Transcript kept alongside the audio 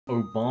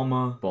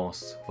Obama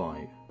Boss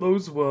fight.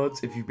 Those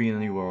words, if you've been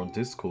anywhere on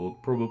Discord,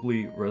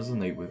 probably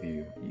resonate with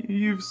you.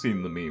 You've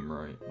seen the meme,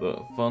 right?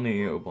 The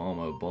funny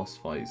Obama boss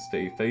fights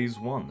stay Phase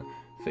 1,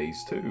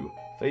 Phase 2,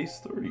 Phase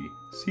 3,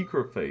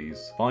 Secret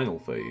Phase, Final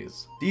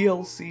Phase,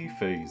 DLC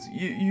Phase.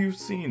 You've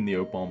seen the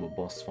Obama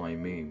boss fight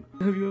meme.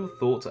 Have you ever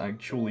thought to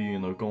actually,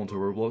 go onto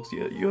Roblox?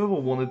 You ever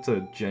wanted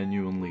to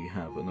genuinely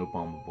have an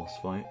Obama boss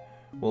fight?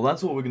 Well,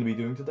 that's what we're going to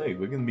be doing today.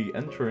 We're going to be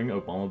entering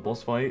Obama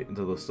boss fight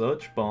into the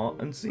search bar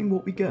and seeing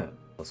what we get.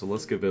 So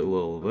let's give it a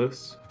little of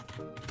this.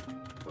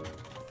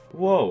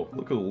 Whoa,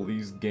 look at all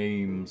these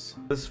games.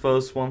 This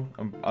first one,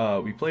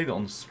 we played it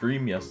on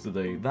stream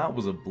yesterday. That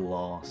was a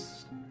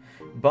blast.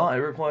 But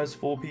it requires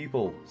 4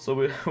 people, so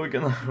we're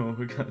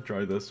gonna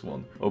try this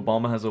one.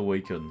 Obama has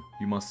awakened.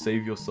 You must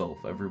save yourself,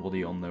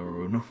 everybody on their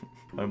own.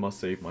 I must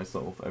save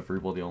myself,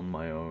 everybody on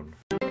my own.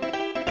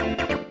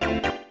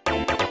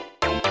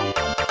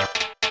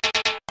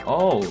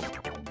 Oh,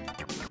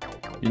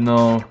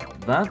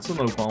 that's an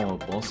Obama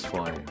boss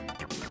fight.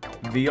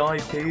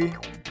 VIP?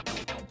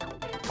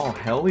 Oh,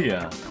 hell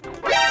yeah.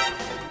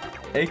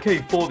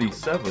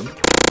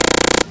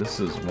 AK-47? This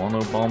is one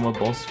Obama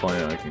boss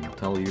fight, I can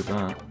tell you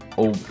that.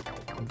 Oh,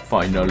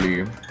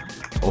 finally.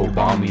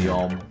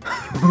 Obama.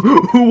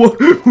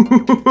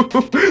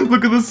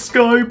 Look at the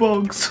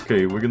skybox!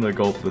 Okay, we're gonna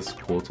go up this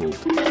portal.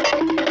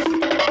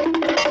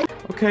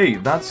 Okay,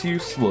 that's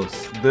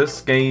useless. This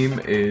game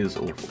is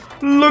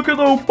awful. Look at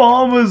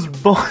Obama's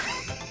body!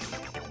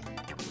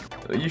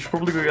 You should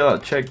probably go get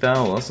that checked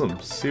out. That's some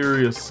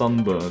serious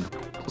sunburn.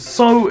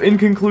 So, in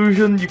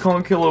conclusion, you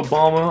can't kill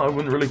Obama. I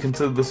wouldn't really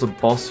consider this a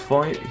boss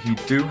fight. He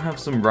do have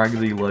some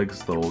raggedy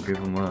legs though, I'll give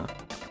him that.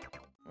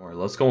 Alright,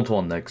 let's go on to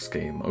our next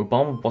game.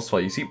 Obama boss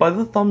fight. You see, by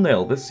the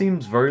thumbnail, this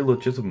seems very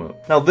legitimate.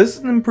 Now, this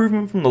is an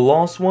improvement from the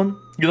last one.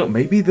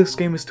 Maybe this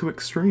game is too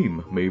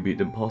extreme. Maybe it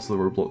didn't pass the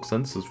Roblox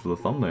censors for the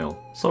thumbnail.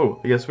 So,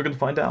 I guess we're gonna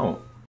find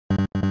out.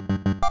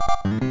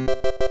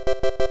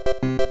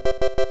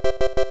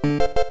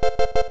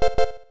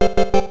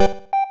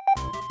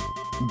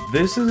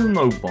 This isn't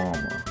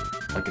Obama.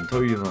 I can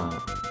tell you that.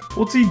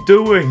 What's he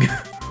doing?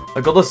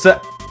 I gotta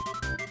set...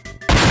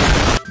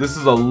 This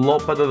is a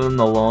lot better than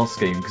the last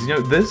game. Because,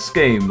 this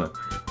game,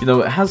 it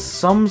has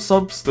some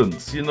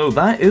substance.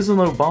 That is an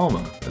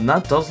Obama. And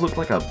that does look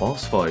like a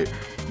boss fight.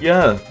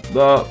 Yeah,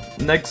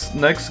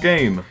 next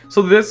game.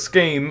 So this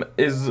game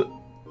is...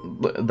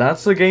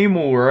 That's a game,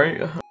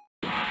 alright.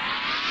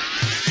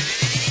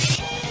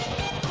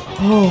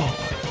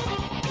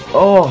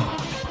 Oh,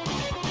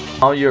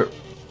 you're...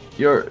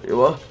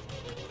 What?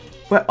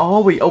 Where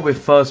are we? Oh, we're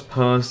first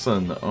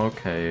person.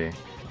 Okay.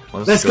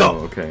 Let's go.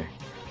 Okay.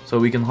 So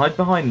we can hide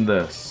behind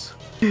this.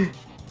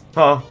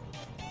 What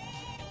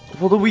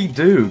do we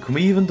do? Can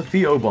we even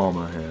defeat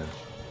Obama here?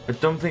 I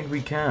don't think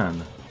we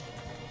can.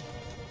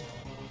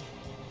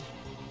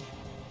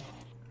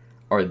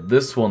 Alright,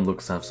 this one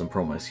looks to have some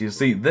promise. You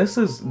see, this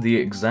is the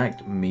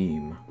exact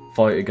meme.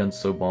 Fight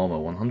against Obama,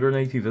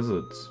 180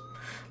 visits.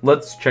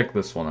 Let's check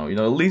this one out.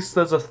 At least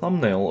there's a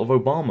thumbnail of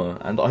Obama,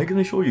 and I can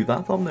assure you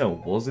that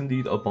thumbnail was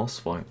indeed a boss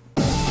fight.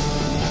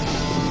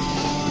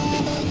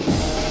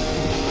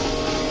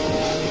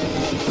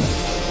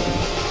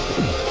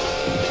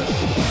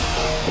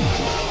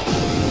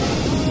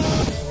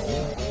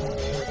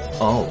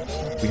 Oh,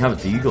 we have a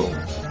deagle.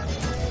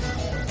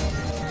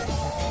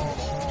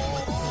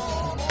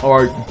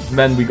 Alright,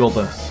 men, we got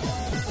this.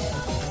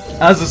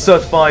 As a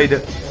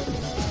certified...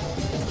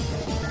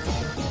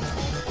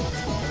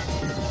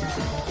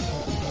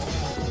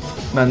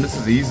 Man, this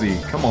is easy.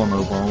 Come on,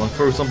 Obama.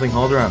 Throw something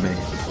harder at me.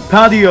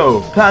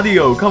 Patio!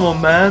 Patio! Come on,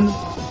 man!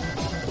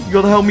 You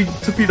gotta help me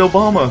defeat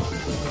Obama.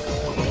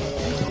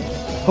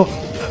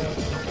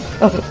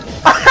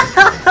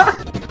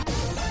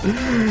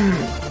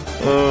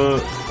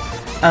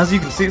 As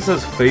you can see, it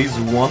says Phase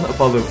 1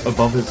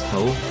 above his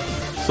health.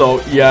 So,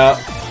 yeah.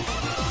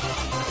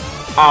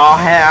 Oh,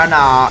 hell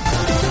nah.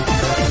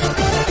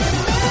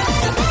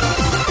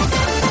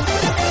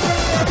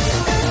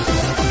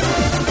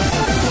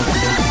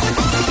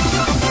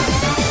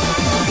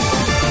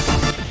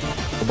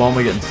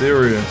 Obama getting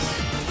serious.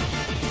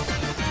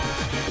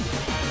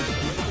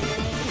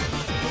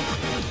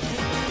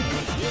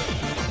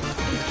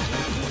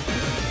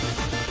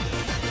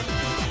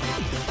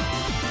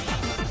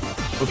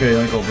 Okay,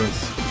 I got this.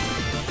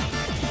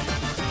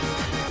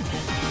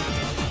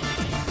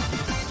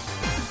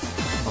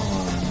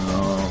 Oh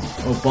no.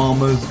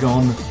 Obama's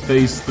gone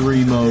Phase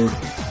 3 mode.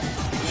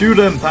 Shoot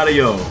him,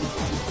 Patio!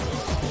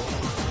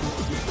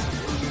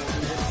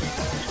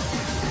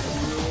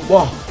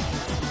 Whoa!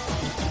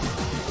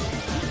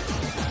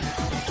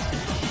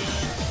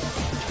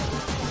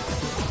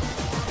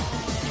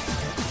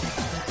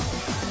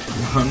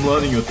 I'm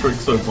learning your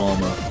tricks,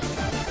 Obama.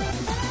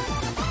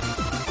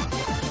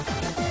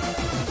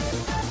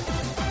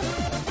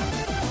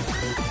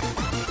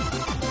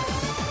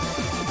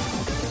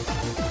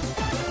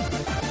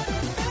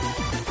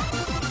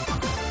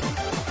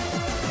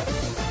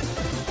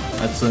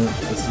 That's it.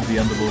 This is the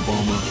end of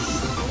Obama.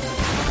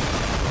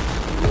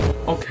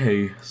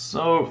 Okay,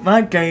 so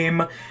that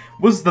game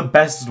was the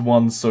best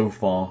one so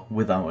far,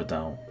 without a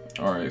doubt.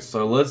 Alright,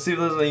 so let's see if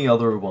there's any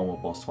other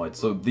Obama boss fights.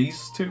 So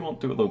these two want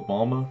to do with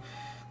Obama.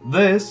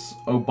 This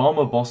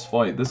Obama boss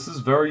fight, this is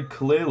very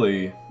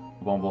clearly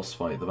Obama boss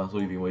fight, the battle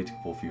you've been waiting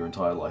for your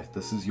entire life.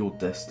 This is your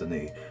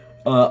destiny.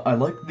 I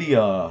like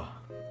the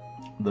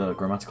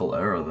grammatical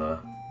error there.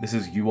 This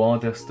is you are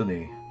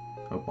destiny.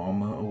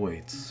 Obama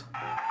awaits.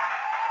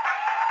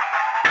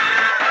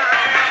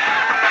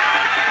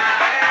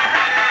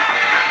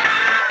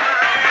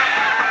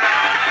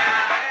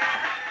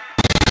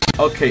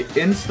 Okay,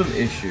 instant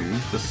issue.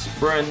 The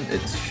sprint,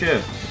 it's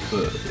shift,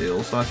 but it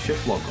also has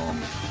shift lock on.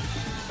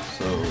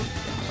 So,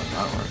 like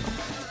that right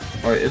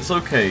now. Alright, it's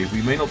okay.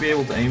 We may not be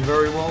able to aim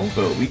very well,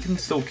 but we can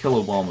still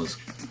kill Obama's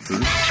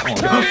troops. Oh,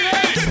 no.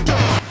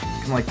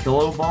 Can I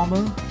kill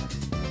Obama?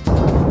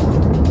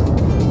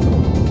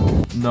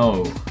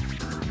 No.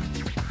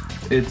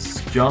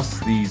 It's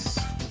just these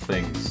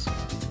things.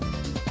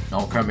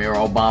 Oh, come here,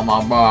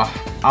 Obama, bruh.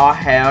 Oh,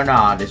 hell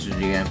nah, this is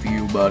the end for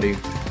you, buddy.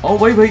 Oh,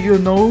 wait, you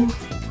know?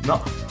 No,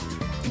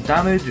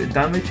 damage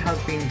has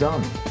been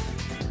done.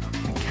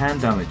 We can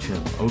damage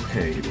him.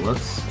 Okay,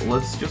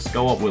 let's just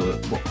go up with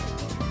it. What?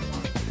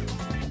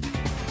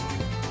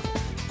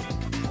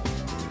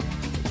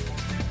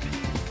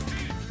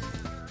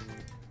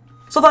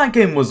 So that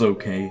game was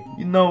okay.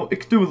 You know,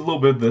 it could do with a little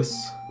bit of this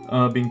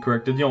being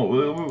corrected. You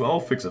know, I'll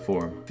fix it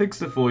for him.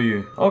 Fix it for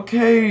you.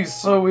 Okay,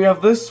 so we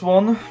have this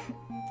one.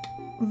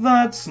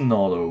 That's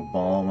not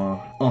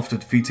Obama. After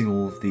defeating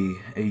all of the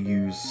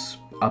AU's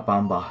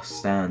Abamba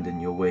stand in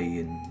your way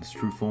in his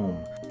true form.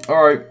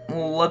 Alright,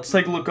 well, let's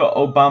take a look at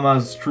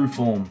Obama's true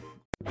form.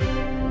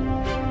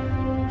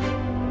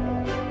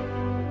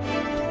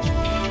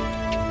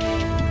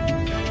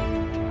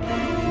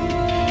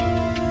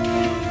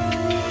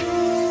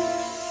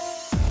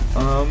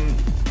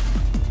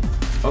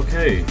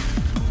 Okay.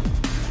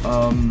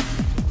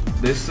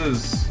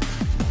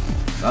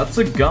 That's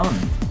a gun.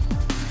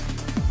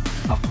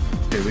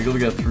 Okay, we gotta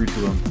get through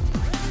to him.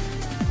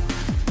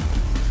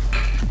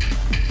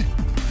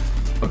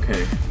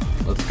 Okay,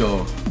 let's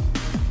go.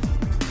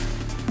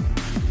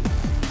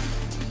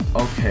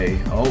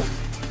 Okay, oh,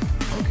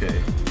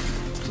 okay.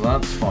 So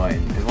that's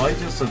fine. If I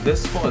just, so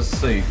this spot is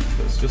safe,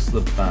 it's just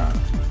the bat.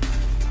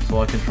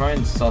 So I can try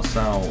and suss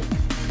out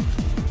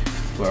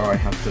where I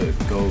have to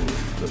go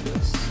for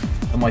this.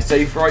 Am I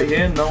safe right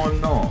here? No,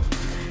 I'm not.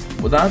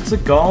 Well, that's a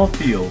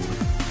Garfield.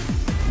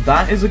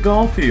 That is a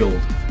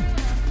Garfield.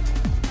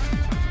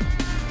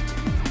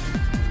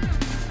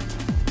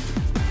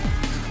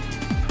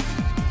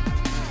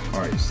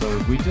 So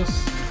we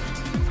just...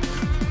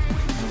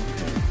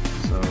 Okay,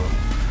 so...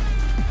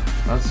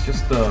 That's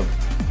just the...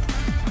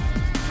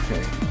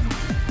 Okay.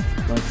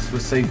 We're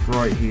safe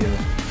right here.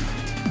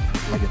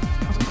 Like it.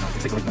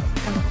 Take it like that.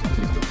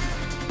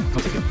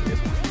 Don't take it. Yes.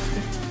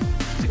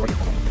 Take it right here.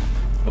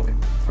 Okay.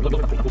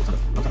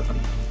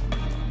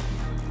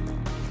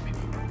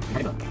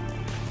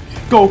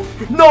 Go!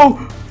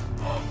 No!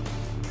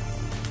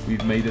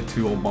 We've made it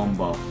to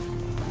Omba.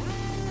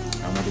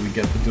 And what do we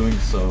get for doing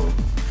so?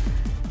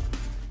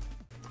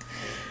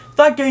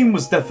 That game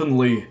was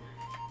definitely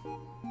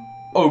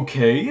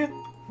okay.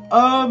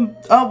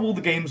 Out of all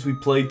the games we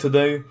played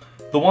today,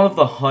 the one of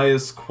the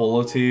highest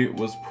quality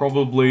was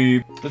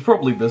probably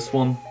this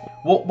one.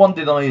 What one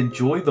did I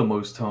enjoy the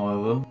most,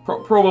 however?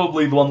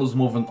 Probably the one that was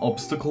more of an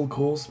obstacle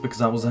course, because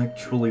that was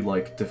actually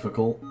like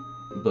difficult.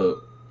 But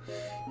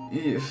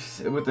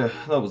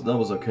that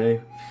was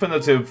okay.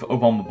 Definitive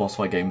Obama boss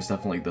fight game is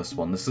definitely this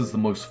one. This is the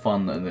most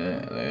fun and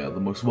the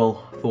most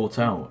well thought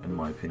out, in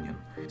my opinion.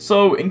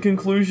 So, in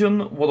conclusion,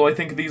 what do I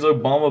think of these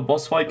Obama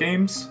boss fight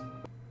games?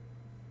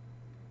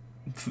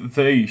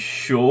 They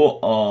sure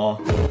are.